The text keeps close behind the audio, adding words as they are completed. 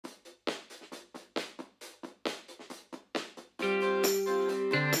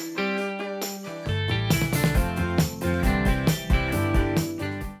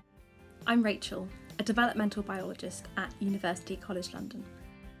I'm Rachel, a developmental biologist at University College London.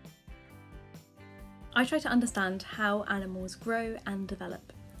 I try to understand how animals grow and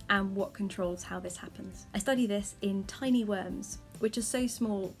develop and what controls how this happens. I study this in tiny worms, which are so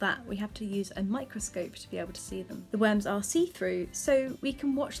small that we have to use a microscope to be able to see them. The worms are see-through, so we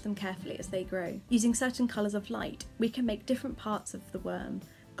can watch them carefully as they grow. Using certain colours of light, we can make different parts of the worm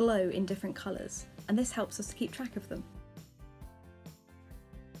glow in different colours, and this helps us to keep track of them.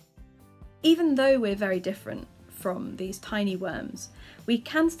 Even though we're very different from these tiny worms, we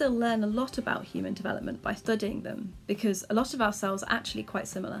can still learn a lot about human development by studying them, because a lot of our cells are actually quite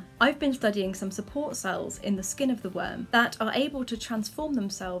similar. I've been studying some support cells in the skin of the worm that are able to transform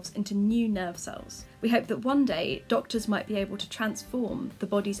themselves into new nerve cells. We hope that one day doctors might be able to transform the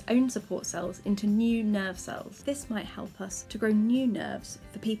body's own support cells into new nerve cells. This might help us to grow new nerves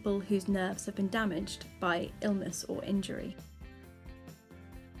for people whose nerves have been damaged by illness or injury.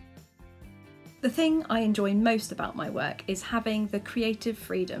 The thing I enjoy most about my work is having the creative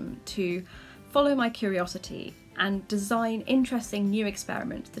freedom to follow my curiosity and design interesting new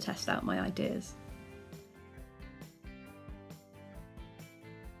experiments to test out my ideas.